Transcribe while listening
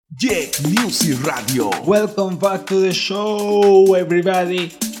Jack Music Radio. Welcome back to the show,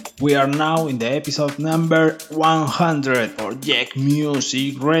 everybody. We are now in the episode number 100 for Jack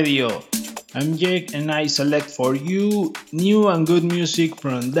Music Radio. I'm Jack and I select for you new and good music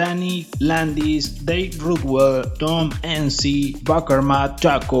from Danny, Landis, Dave Rootwell, Tom NC, Buckermat,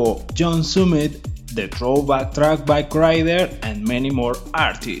 Chaco, John Summit, the throwback track by Ryder, and many more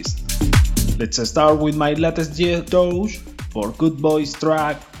artists. Let's start with my latest dose for Good Boys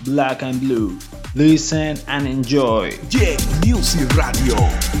track Black and Blue. Listen and enjoy. Jack Music Radio.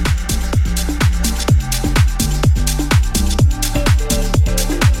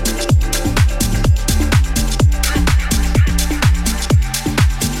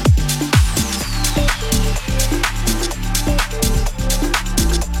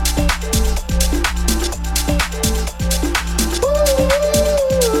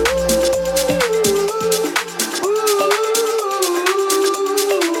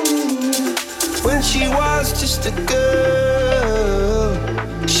 She was just a girl,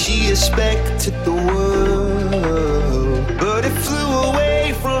 she expected the world, but it flew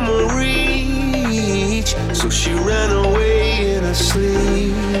away from her reach, so she ran away in her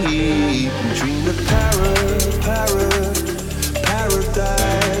sleep and dreamed of paradise,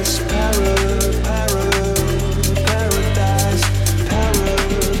 paradise, paradise.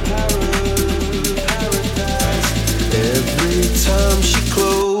 Every time she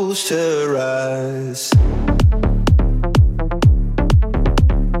closed her eyes.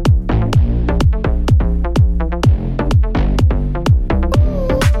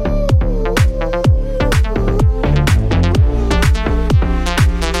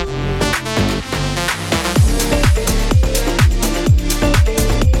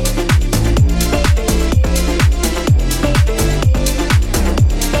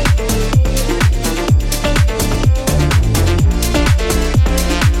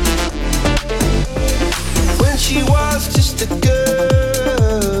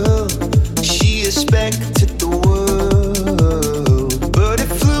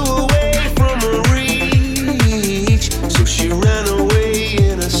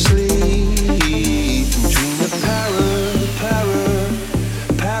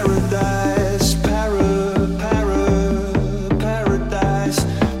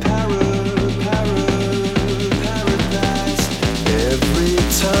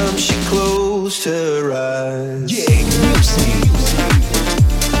 Her eyes. Yeah, music.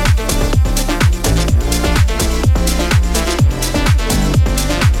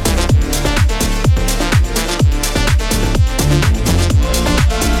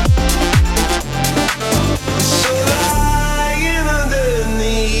 So lying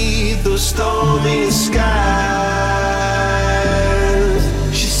underneath those stormy skies,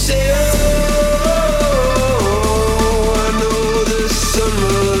 she said, "Oh, I know the sun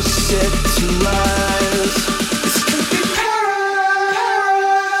will set to rise. This could be paradise."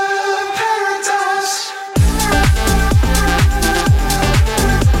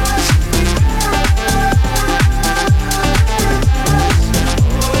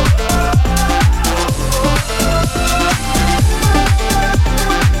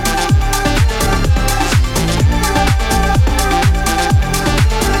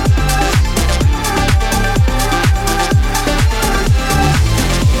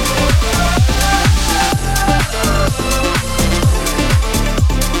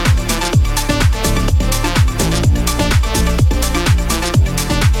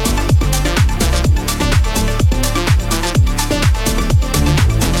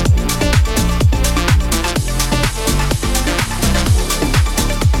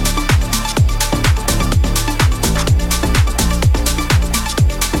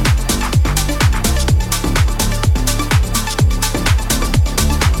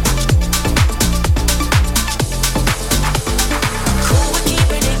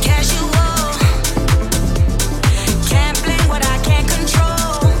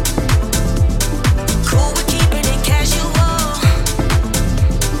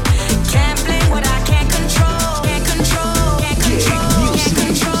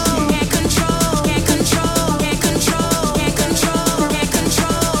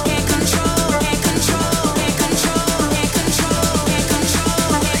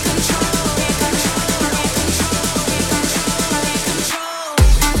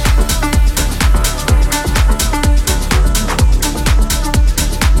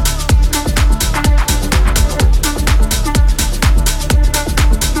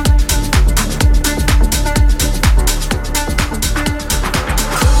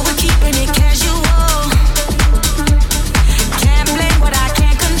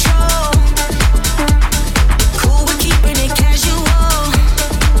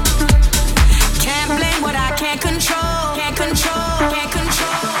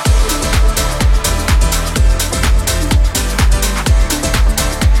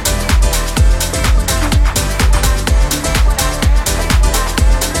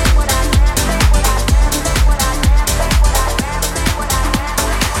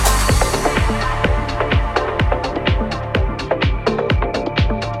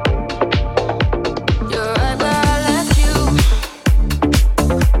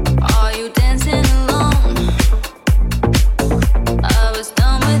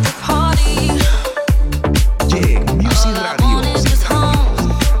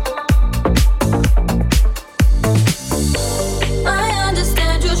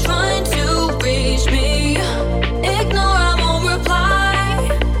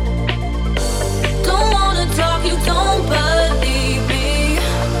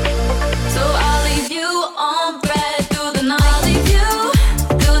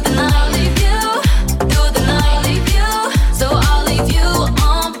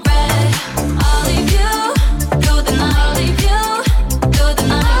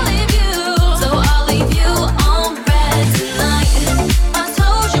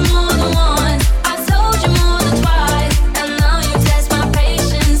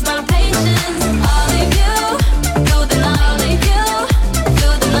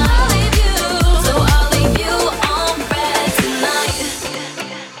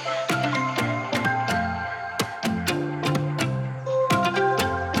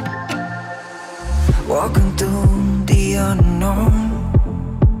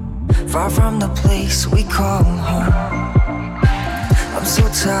 far from the place we call home. I'm so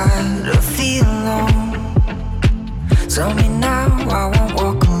tired of feeling alone. Tell me now I won't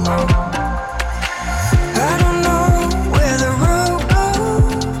walk alone. I don't know where the road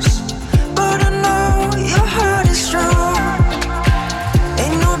goes, but I know your heart is strong.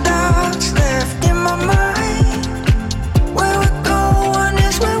 Ain't no doubts left in my mind. Where we're going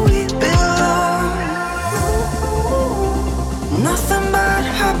is where we belong. Nothing bad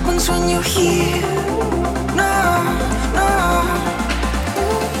happens when you're here. No, no.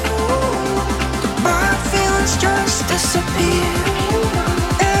 Bad feelings just disappear.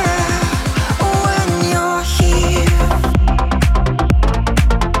 Yeah, when you're here.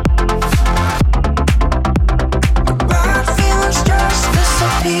 Bad feelings just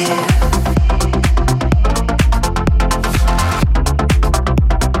disappear.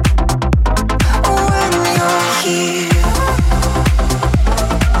 When you're here.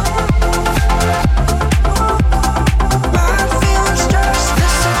 Bad feelings just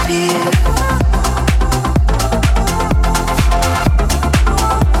disappear.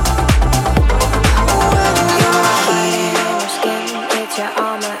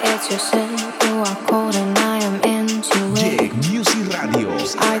 Jack Music Radio.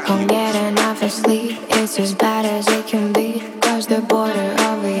 I can't get enough of sleep. It's as bad as it can be. Cross the border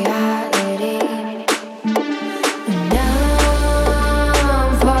of reality. And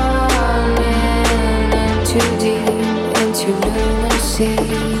I'm falling in too deep into lunacy.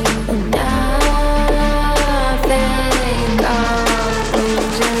 And I think I'm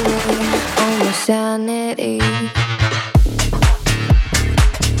losing all my sanity.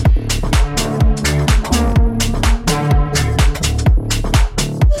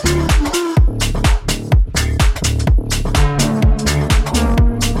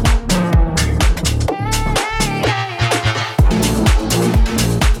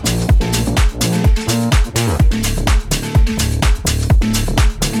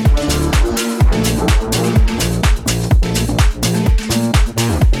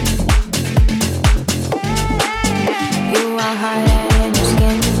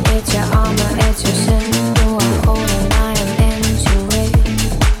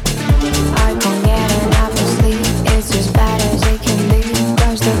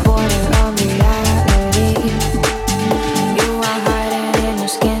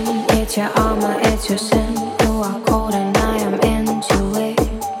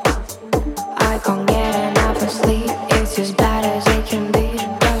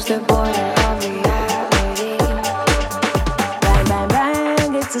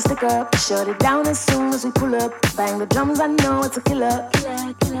 Shut it down as soon as we pull up. Bang the drums, I know it's a killer.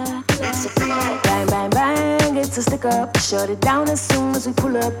 It's a killer. Bang, bang, bang, it's a stick up. Shut it down as soon as we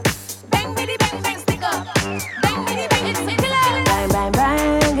pull up. Bang, bitty, bang, bang, stick up. Bang, bitty, bang, it's a killer. Bang, bang,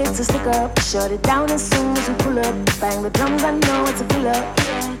 bang, it's a stick up. Shut it down as soon as we pull up. Bang the drums, I know it's a killer.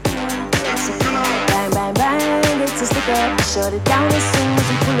 It's a killer. Bang, bang, bang, it's a stick up. Shut it down as soon as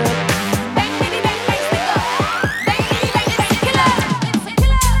we pull up. Bang, bitty, bang, bang, stick up. Bang, bitty, bang, it's a killer.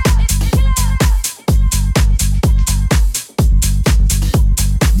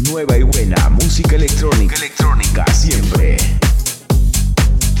 Nueva y buena música electrónica. Electrónica siempre.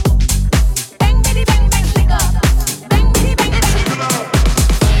 Bang, bitty, bang, bang, stick up. Bang, bitty, bang, it's a killer.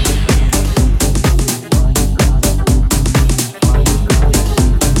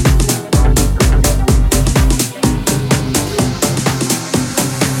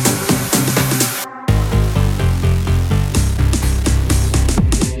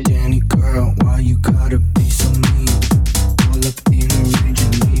 Danny girl, why you gotta be so mean? Pull up in a range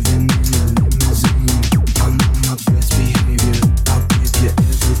and leaving in a limousine. I'm on my best behavior.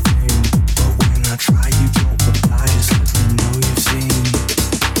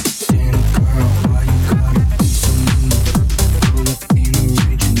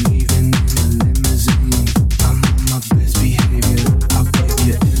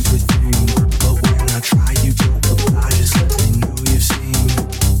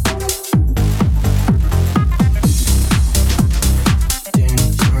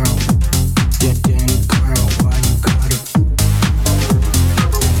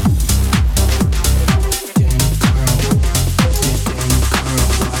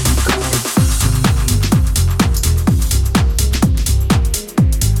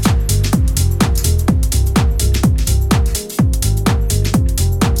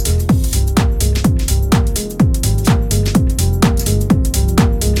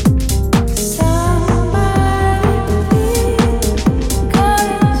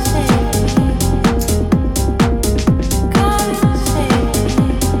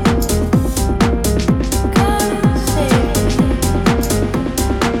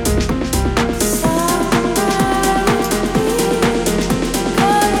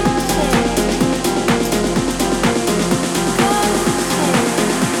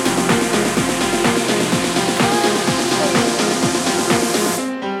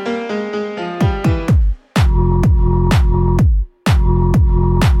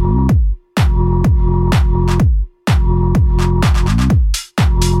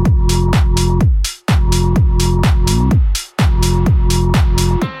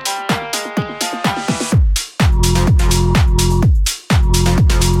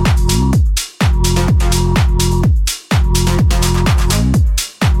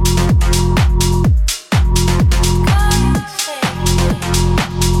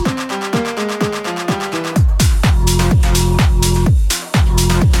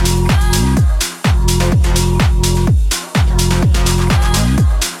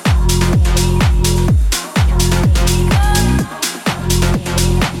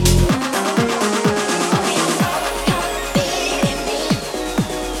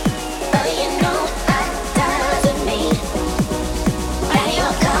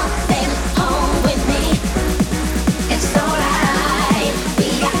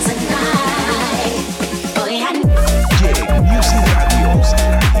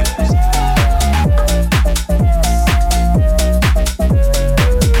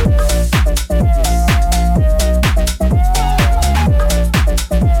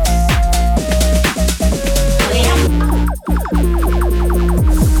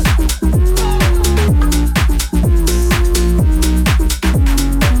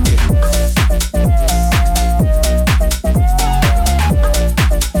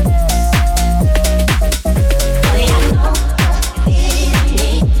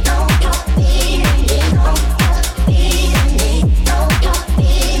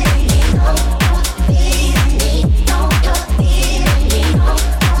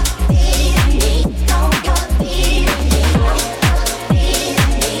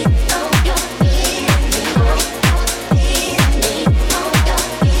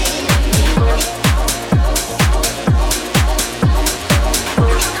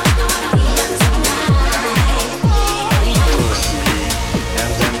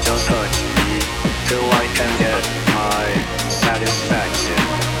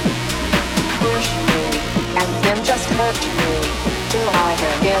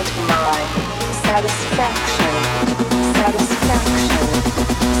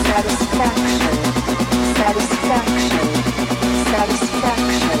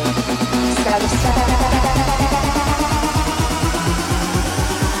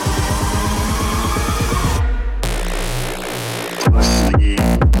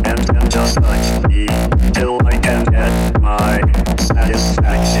 just touch me till I can get my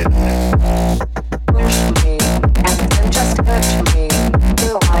satisfaction. Push me and then just touch me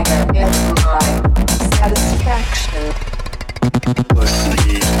till I can get my satisfaction. Push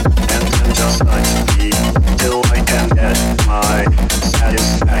me and then just touch me till I can get my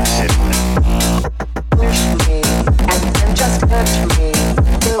satisfaction. Push me and then just touch me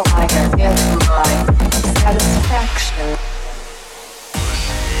till I can get my satisfaction.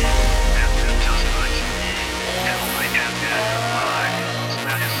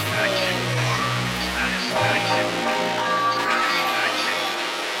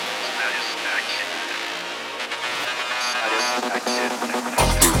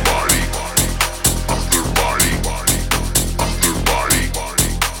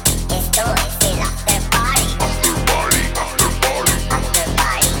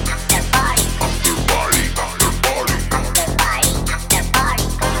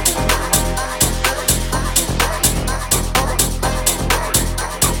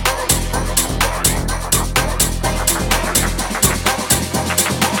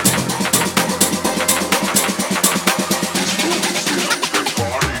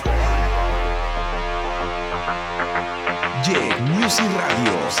 Music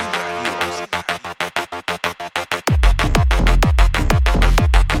Radio.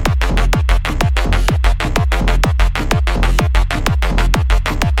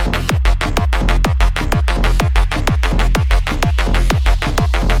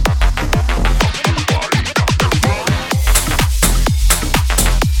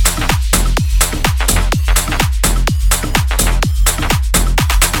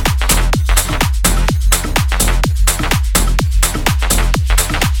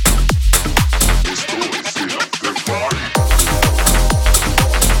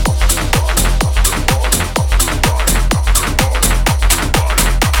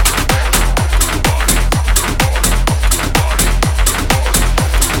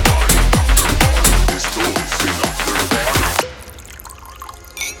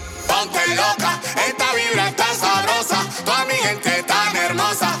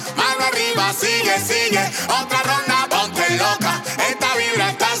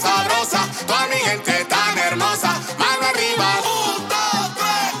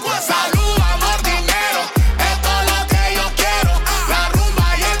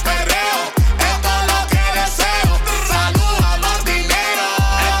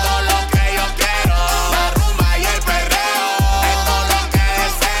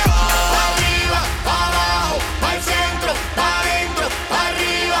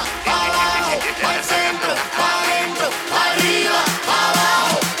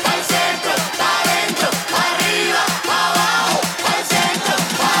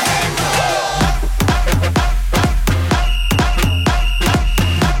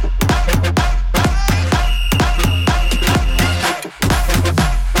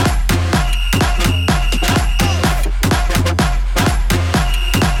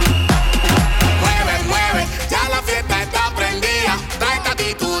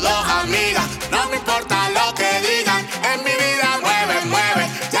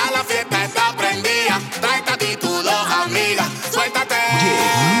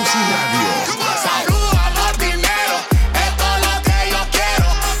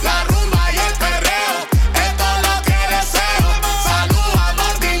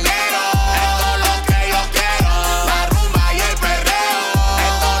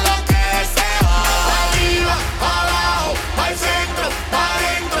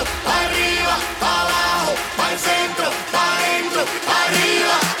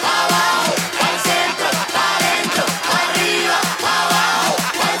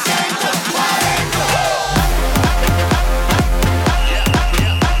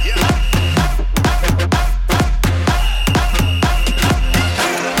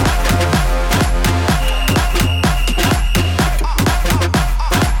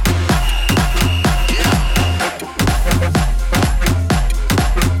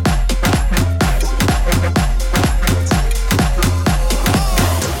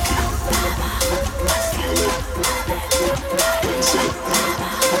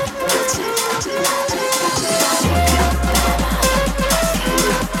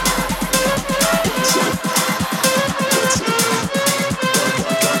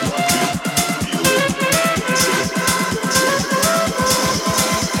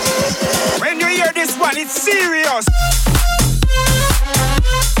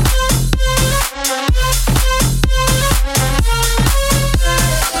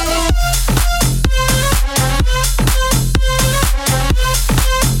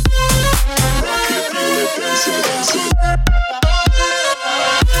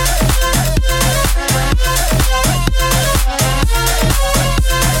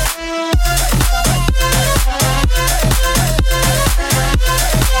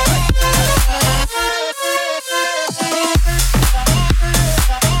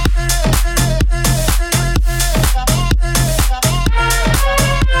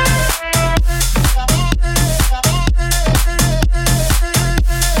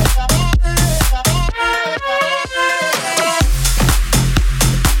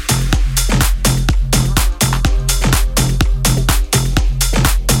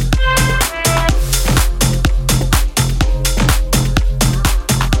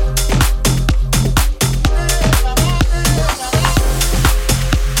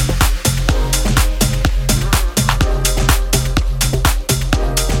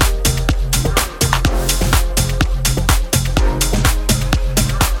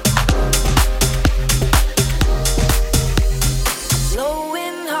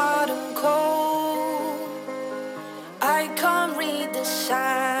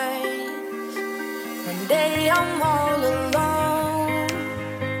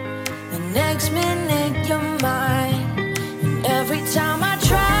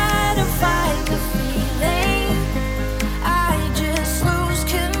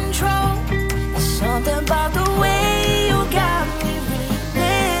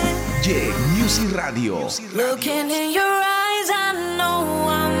 Radio. Looking in your eyes, I know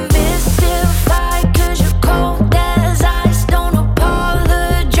I'm mystified, 'cause you're cold as ice. Don't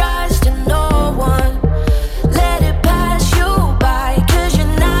apologize to no one. Let it pass you by, 'cause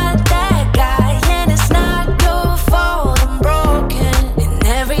you're not that guy, and it's not your fault I'm broken. And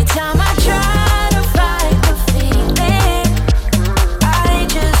every time I try to fight the feeling, I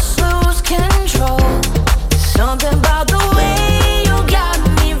just lose control. Something about the way you got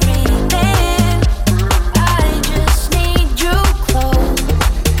me reeling. I just need you close.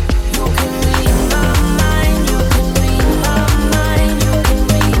 You can read my mind, you can read my mind, you can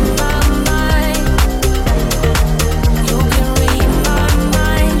read my mind. You can read my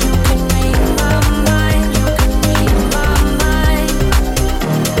mind, you can read my mind, you can read my mind.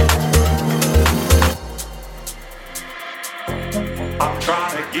 I'm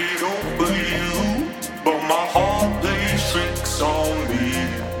trying to get over you, but my heart plays tricks on me.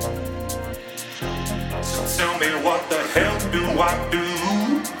 So tell me, what the hell do I do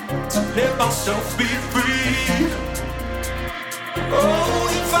to let myself be free?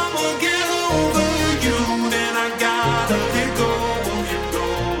 Oh, if I'm gonna get over you, then I gotta let go of your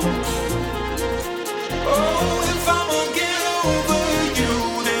ghost. Oh, if I'm gonna get over you,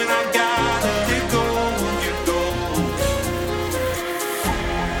 then I gotta let go of your ghost.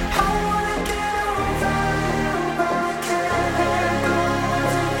 I wanna get over you, but I can't let go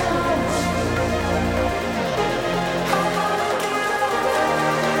of your ghost. I wanna get over you,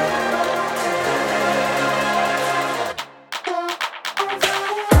 but I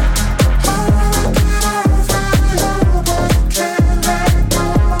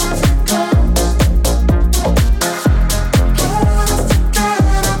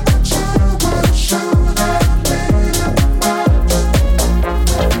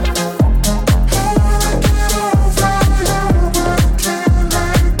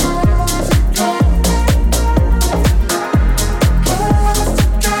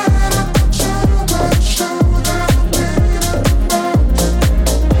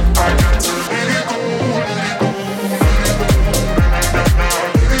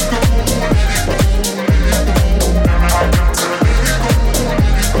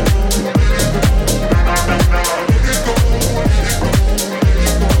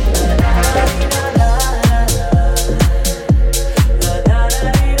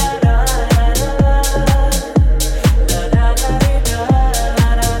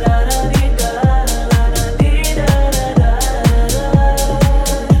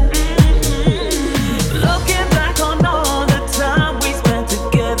Looking back on all the time we spent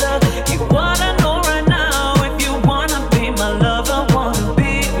together, you wanna know right now if you wanna be my lover, wanna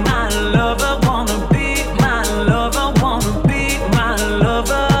be my lover, wanna be my lover, wanna be my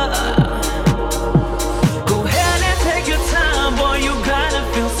lover. Go ahead and take your time, boy, you gotta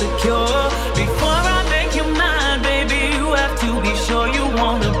feel secure. Before I make you mine, baby, you have to be sure you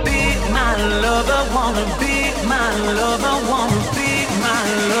wanna be my lover, wanna be my lover, wanna be my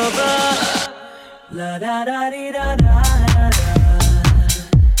lover. La da da dee da da da da.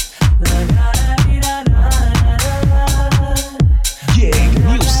 La da da dee da da da da. Jake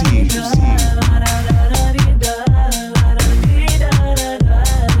Music. La da da dee da, la da dee da da da da.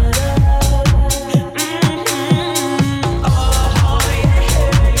 Oh yeah,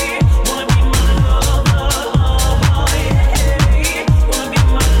 wanna be my lover. Oh yeah, wanna be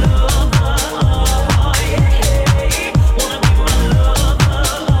my lover. Oh yeah, wanna be my lover.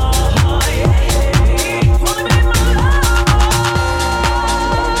 Oh yeah, wanna be my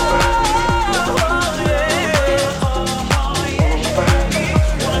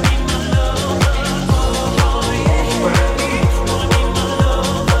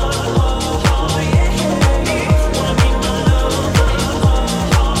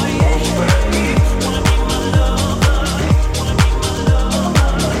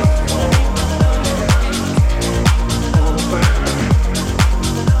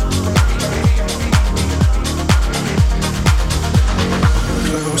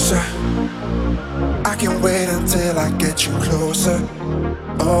Closer. I can't wait until I get you closer.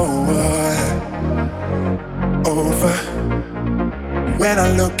 Oh, over. When I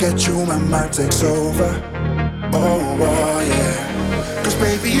look at you, my mind takes over. Oh, yeah. 'Cause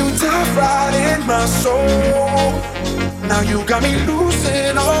baby, you dive right in my soul. Now you got me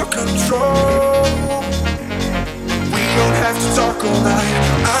losing all control. We don't have to talk all night.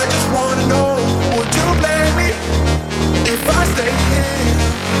 I just wanna know, would you blame me if I stay here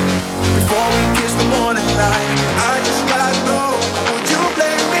before we kiss the morning light? I just gotta know, would you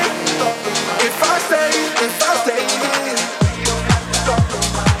blame me if I stay here?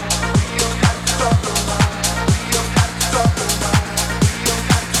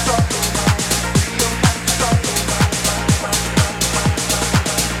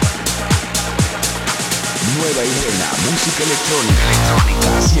 nueva y buena música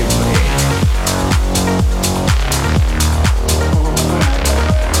electrónica siempre.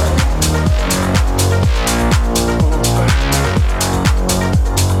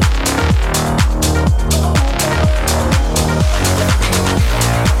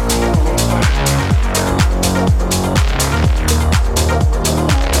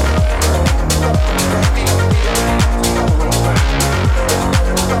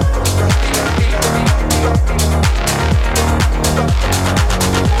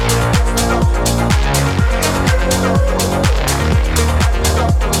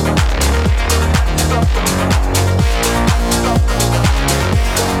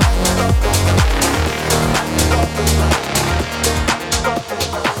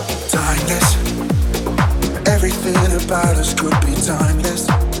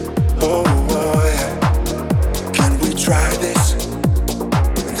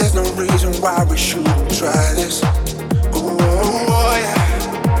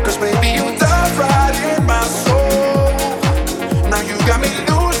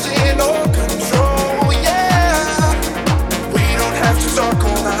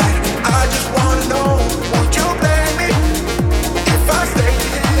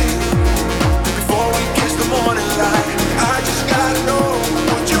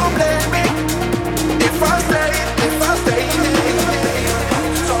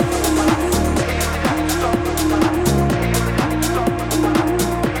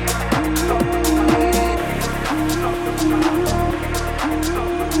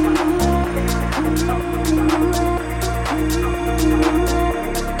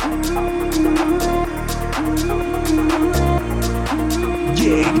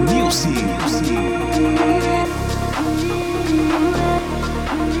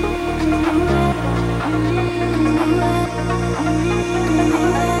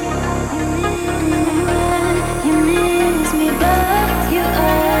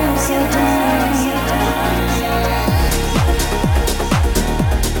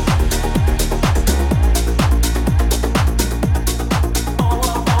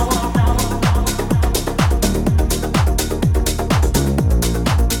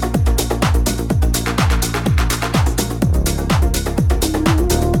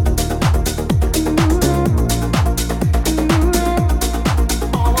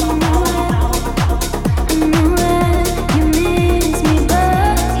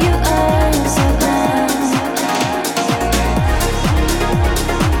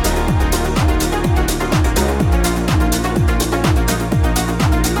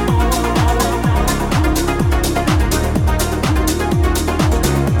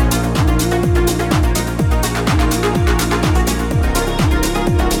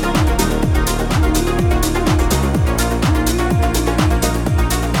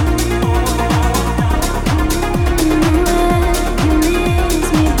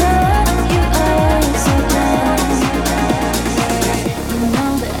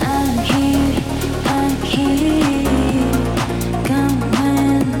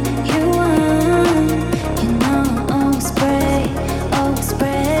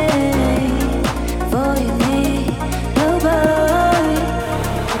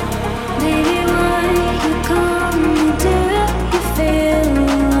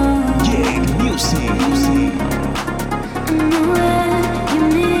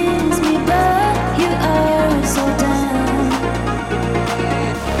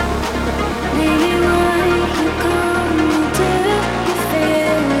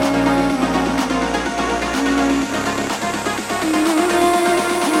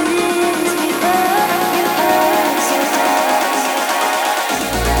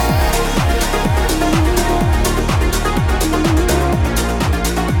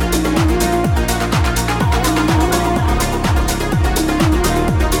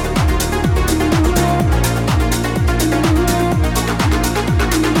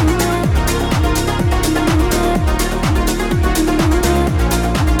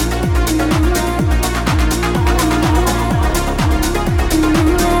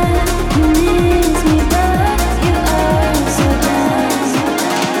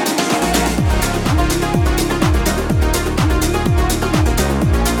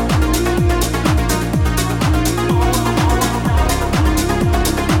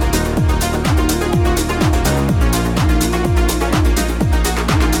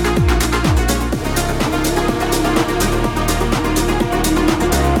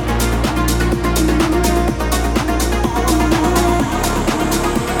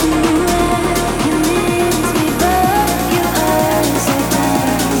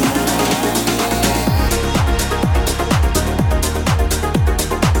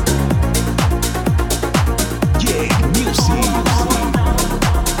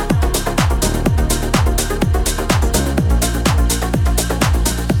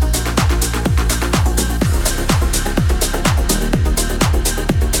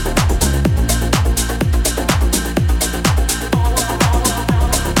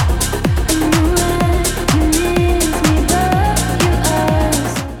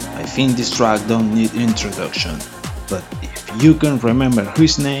 in this track don't need introduction, but if you can remember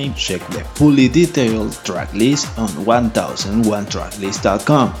his name, check the fully detailed track list on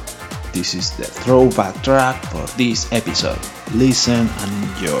 1001tracklist.com. This is the throwback track for this episode. Listen and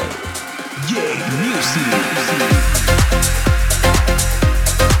enjoy. Jake Music.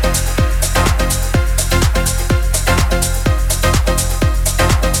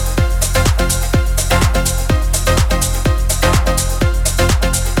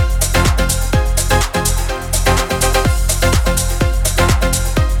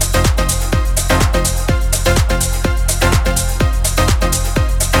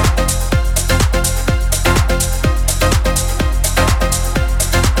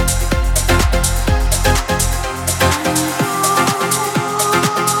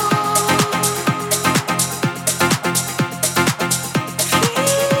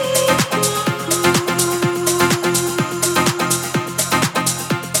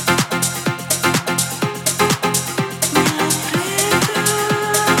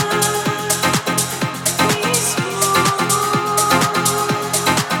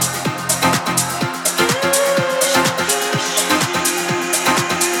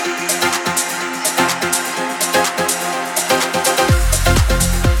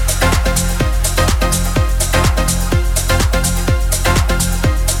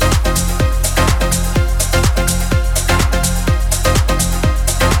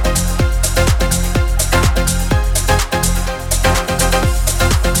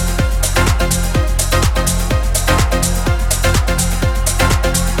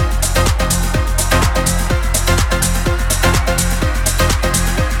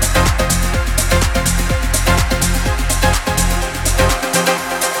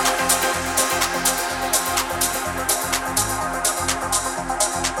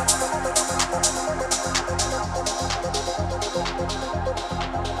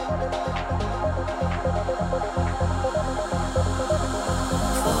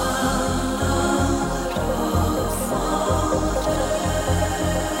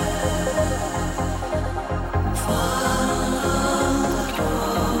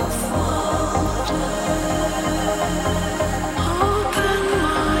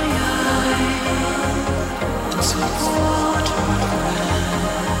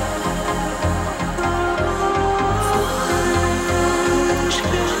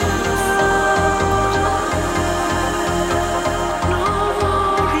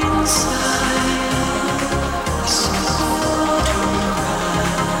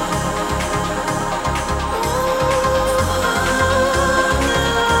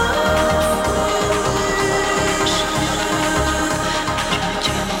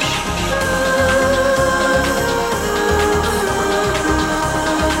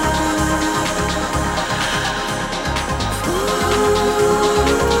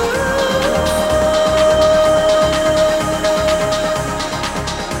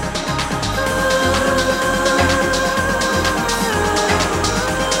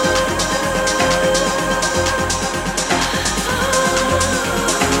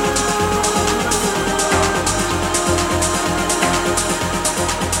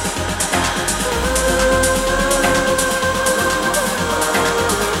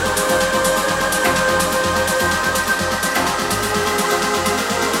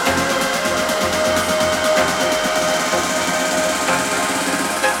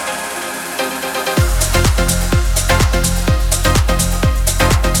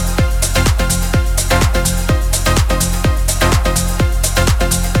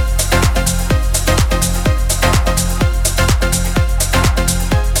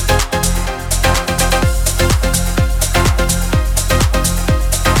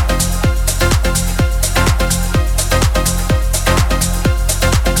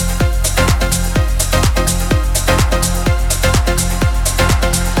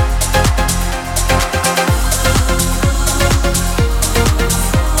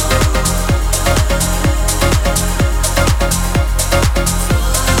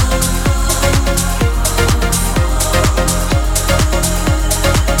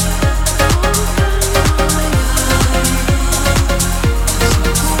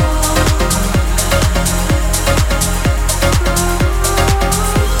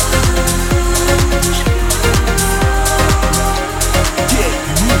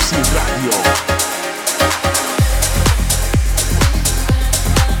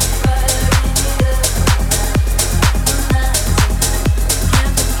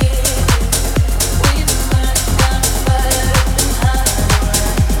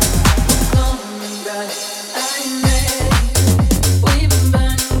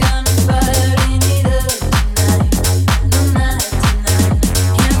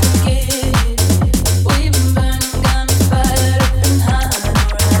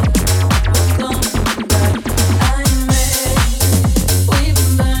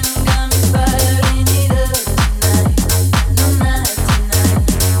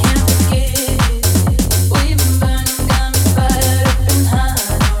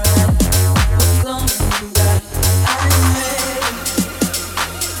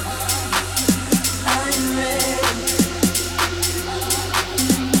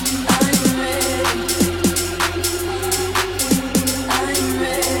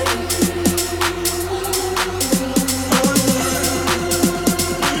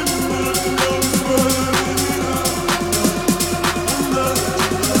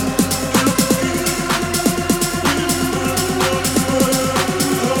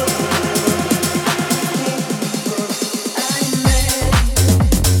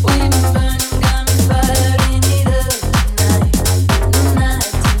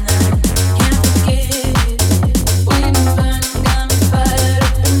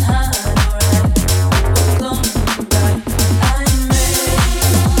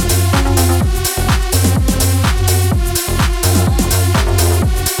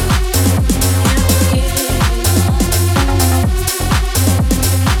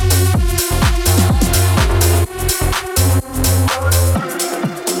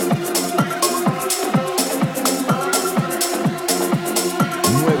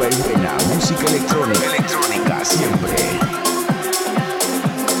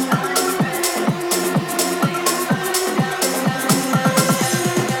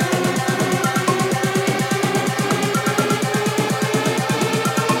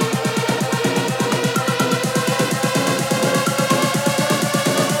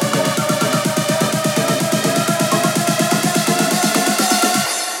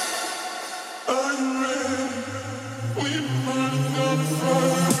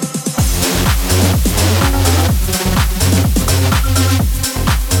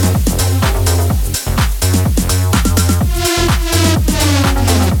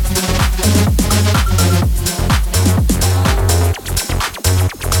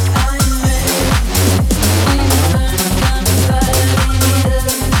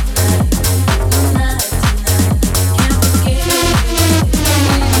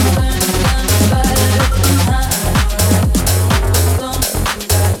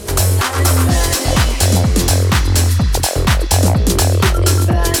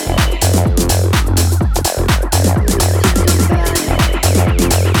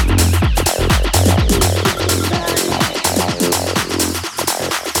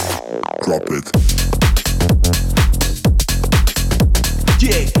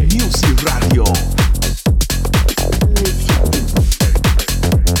 Jack Music Radio.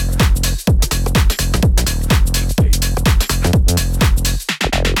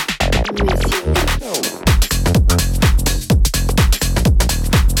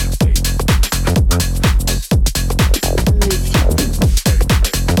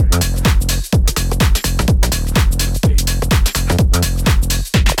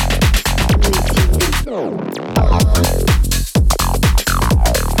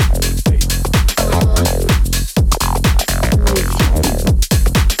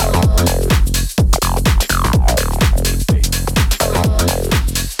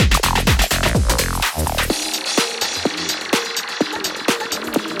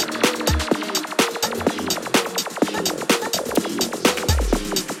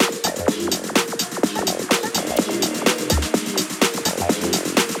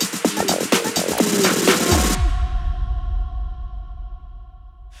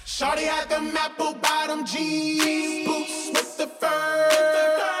 Shawty had them apple bottom jeans, boots with the fur.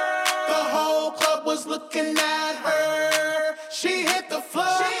 The whole club was looking at her. She hit the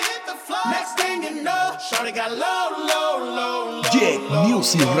floor. Next thing you know, Shawty got low. Jack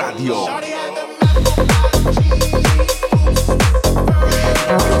Music Radio. Shawty had them apple bottom jeans, boots with the fur.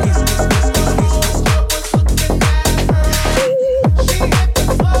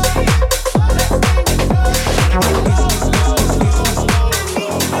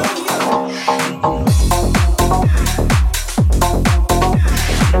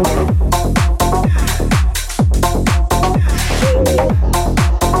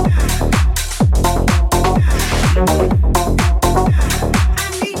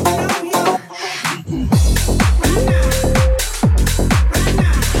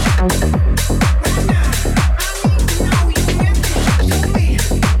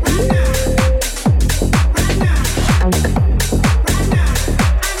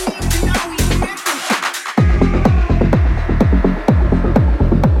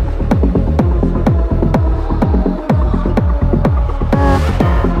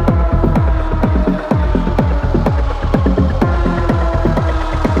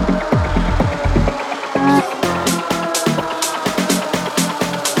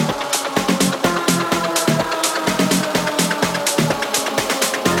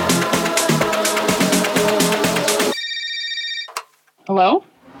 Hello?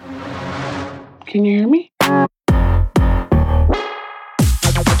 Can you hear me?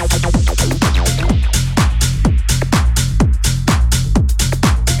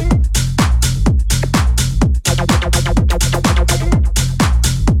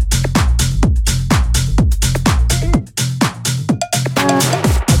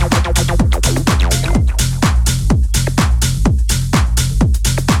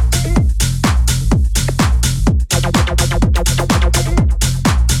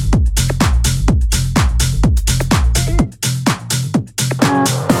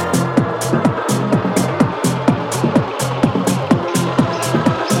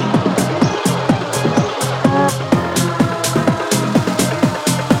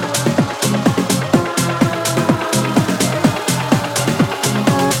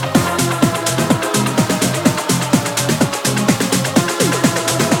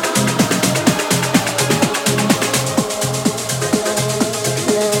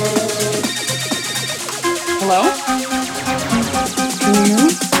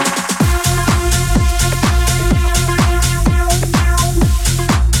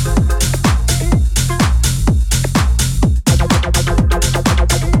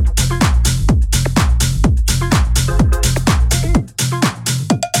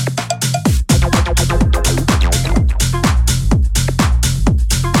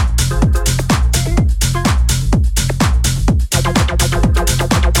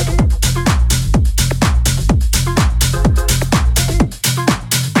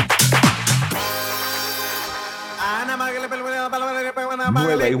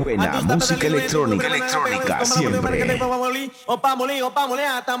 Nueva y buena música electrónica siempre. Opa molí,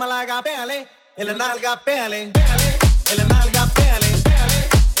 hasta Málaga, péale, en la nalga, péale, en la nalga, péale,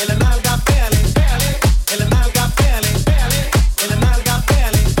 en la nalga, péale, en la nalga, péale, en la nalga, péale, en la nalga,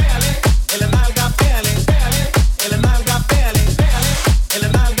 péale, en la nalga, péale, en la nalga, péale, en la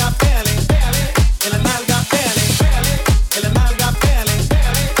nalga, péale, en la nalga, péale,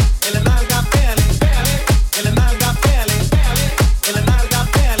 en la nalga, péale, en la nalga, péale, en la nalga,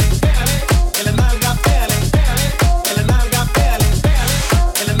 péale, en la nalga, péale, en la nalga, péale,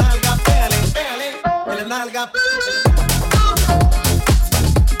 en la nalga, péale, en la nalga,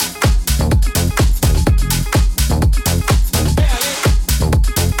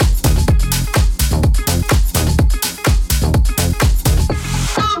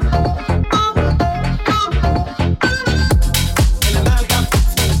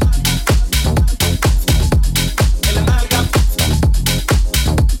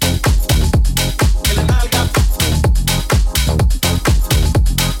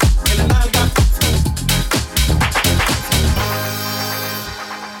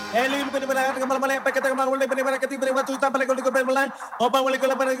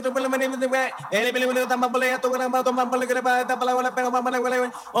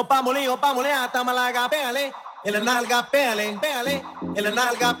 En la nalga, pele, pele, en la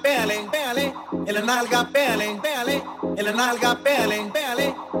nalga, pele, pele, en la nalga, pele, pele, en la nalga, pele,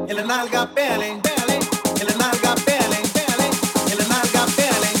 pele, en la nalga, pele, pele, en la nalga, pele, pele, en la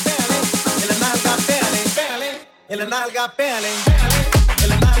nalga, pele, pele, en la nalga, pele, pele, en la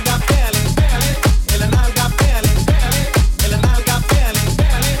nalga, pele, pele, en la nalga, pele, pele, en la nalga, pele, pele, en la nalga, pele,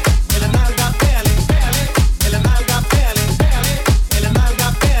 pele, en la nalga, pele, pele, en la nalga, pele, pele, en la nalga,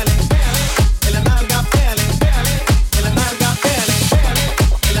 pele, pele, en la nalga, pele.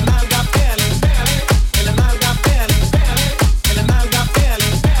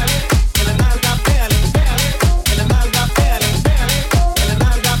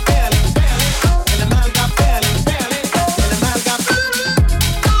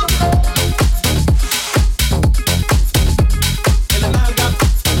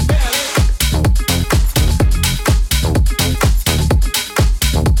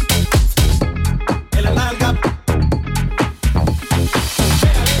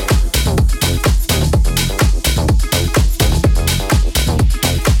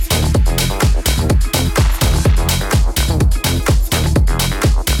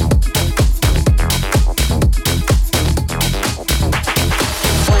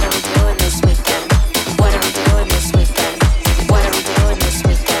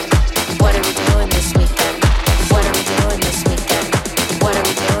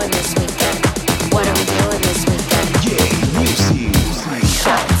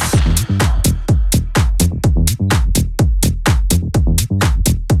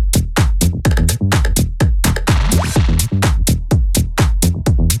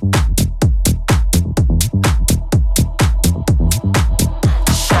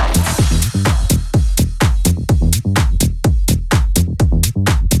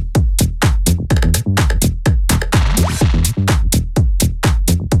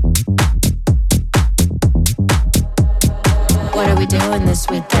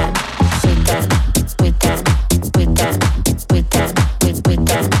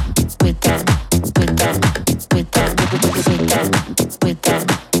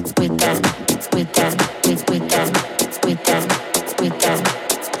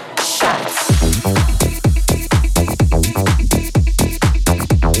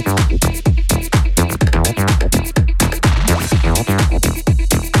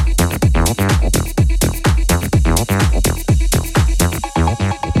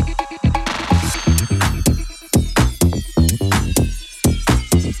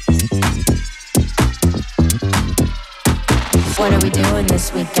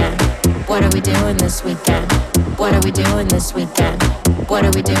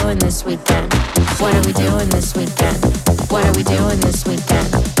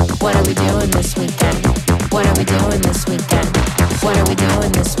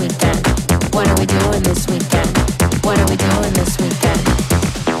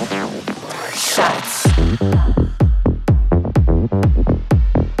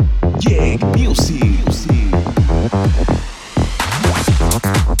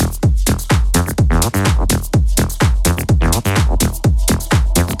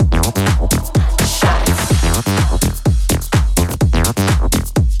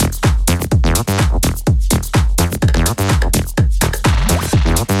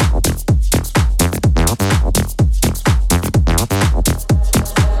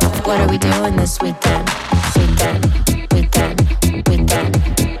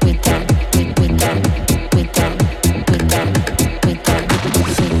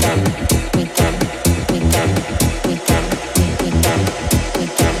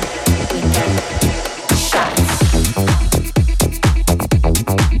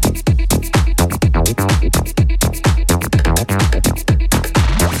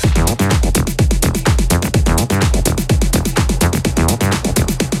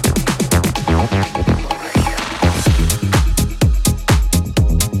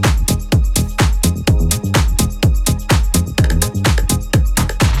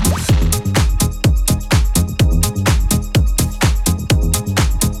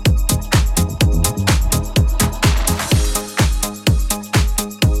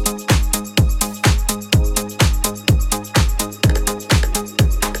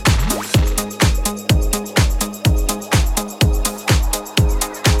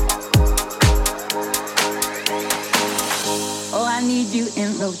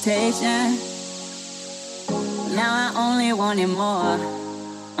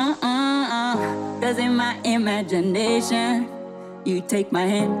 You take my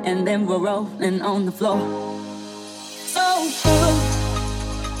hand and then we're rolling on the floor. So good,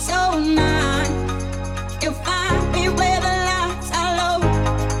 so nice. You find me where the lights are low.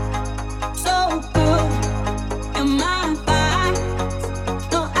 So good, you're my vibe.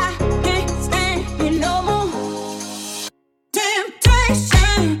 No, I can't stand you no more.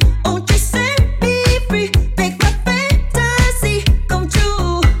 Temptation, won't you set me free? Make my fantasy come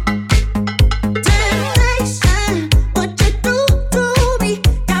true. Temptation, what you do to me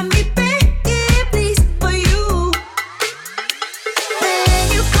got me begging, please, for you. When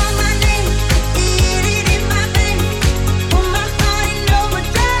you call my name, it in my veins, put my heart in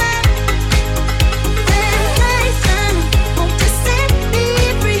overdrive. Temptation, won't you set me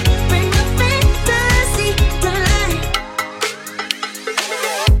free? Bring my fantasy to life.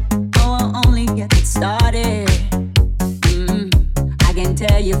 Oh, I'll only get started. I can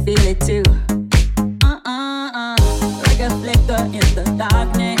tell you feel it too. Like a flicker in the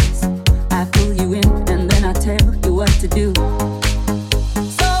darkness, I pull you in and then I tell you what to do.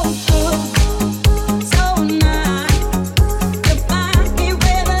 So good, so nice. You find me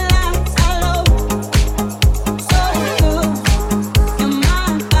where the lights are low. So good, you're my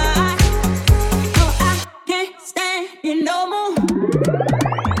vibe. No, I can't stand you no more.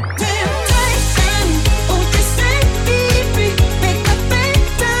 Temptation, won't you set me free? Make my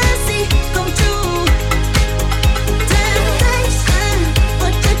fantasy come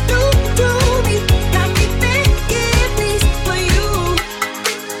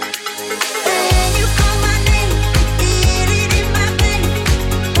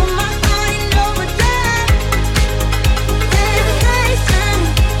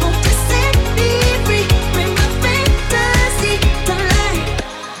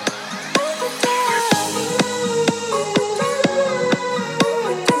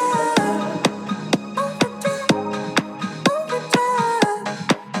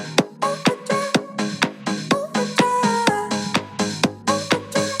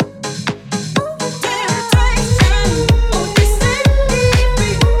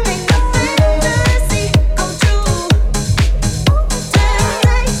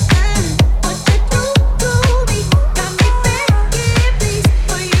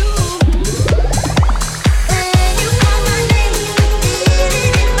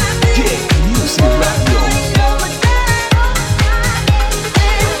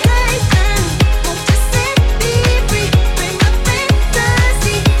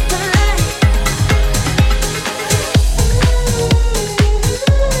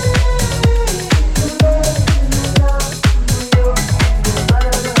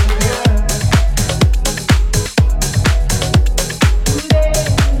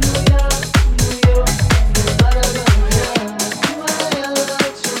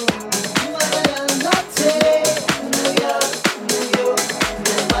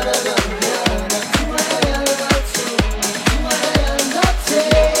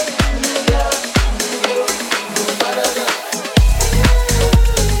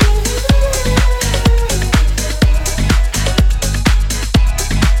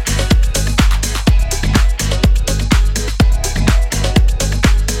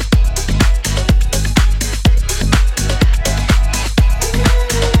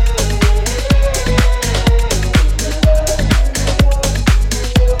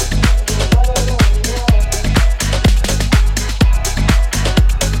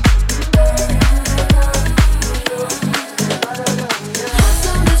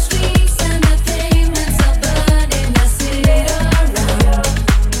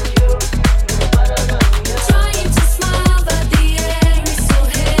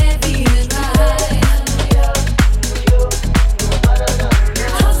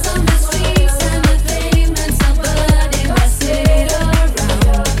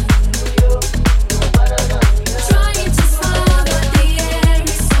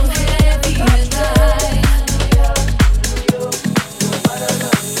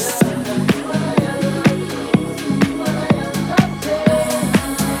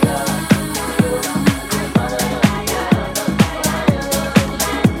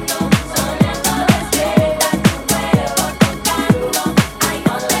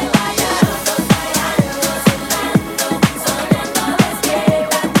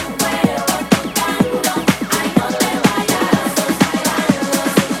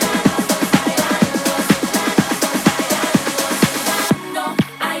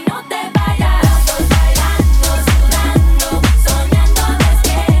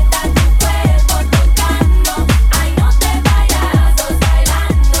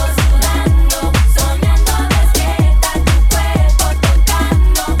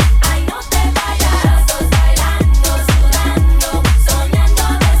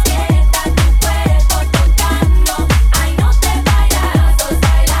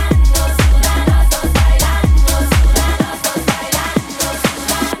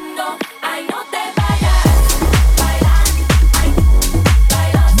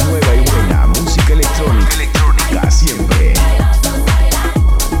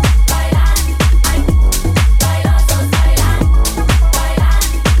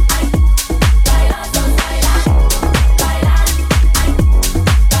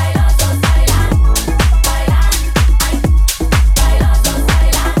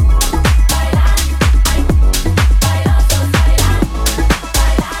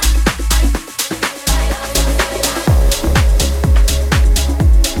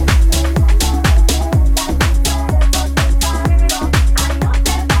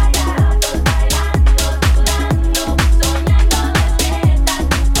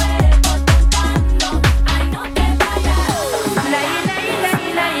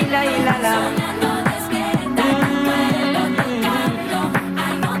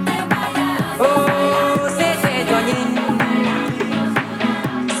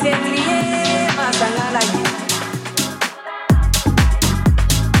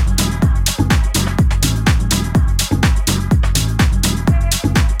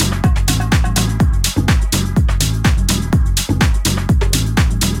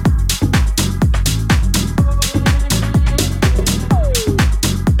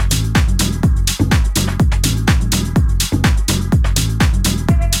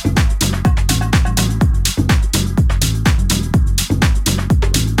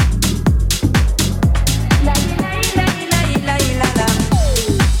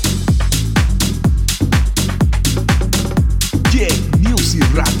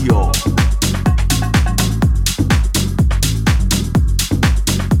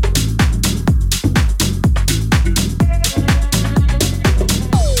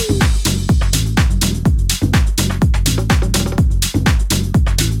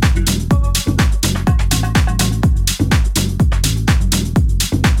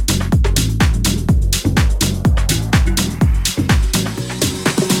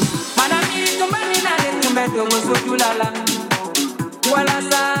sojulala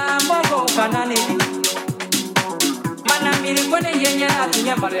walasa mogo kanane mana miri kone yenya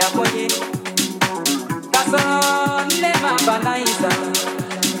atunya maria konye kaso nema banaisa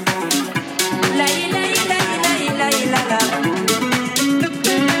la ila ila ila ila ila la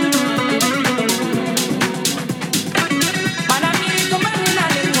mana miri kumani na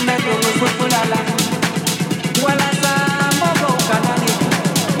le kumeko sojulala walasa mogo kanane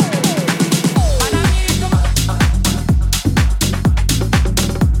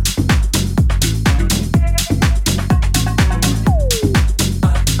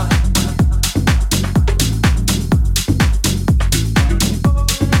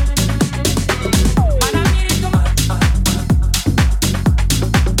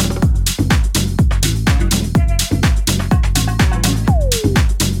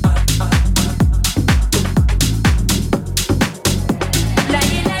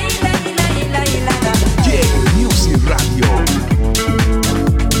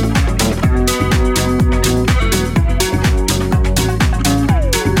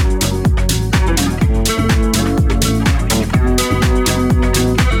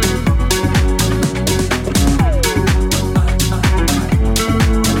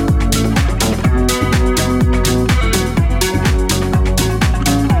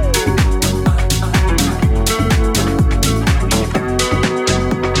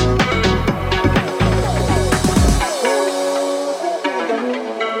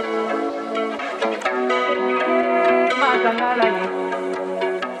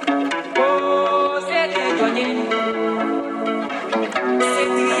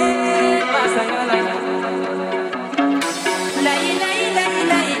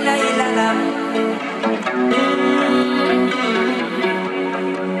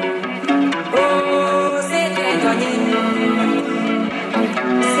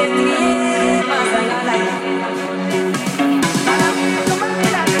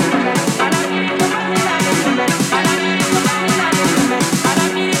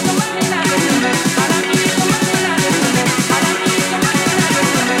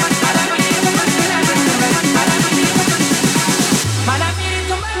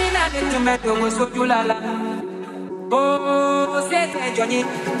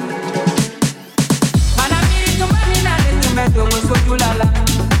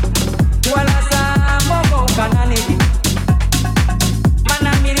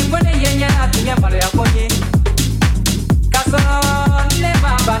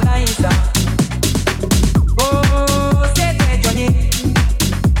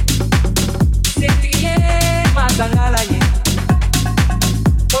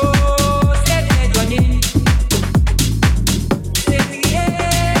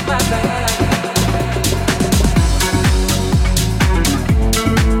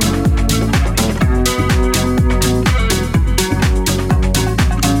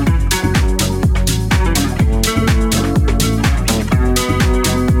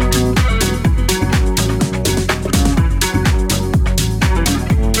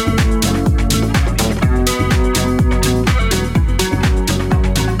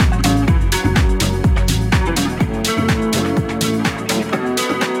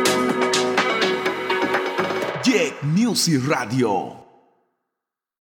Music Radio.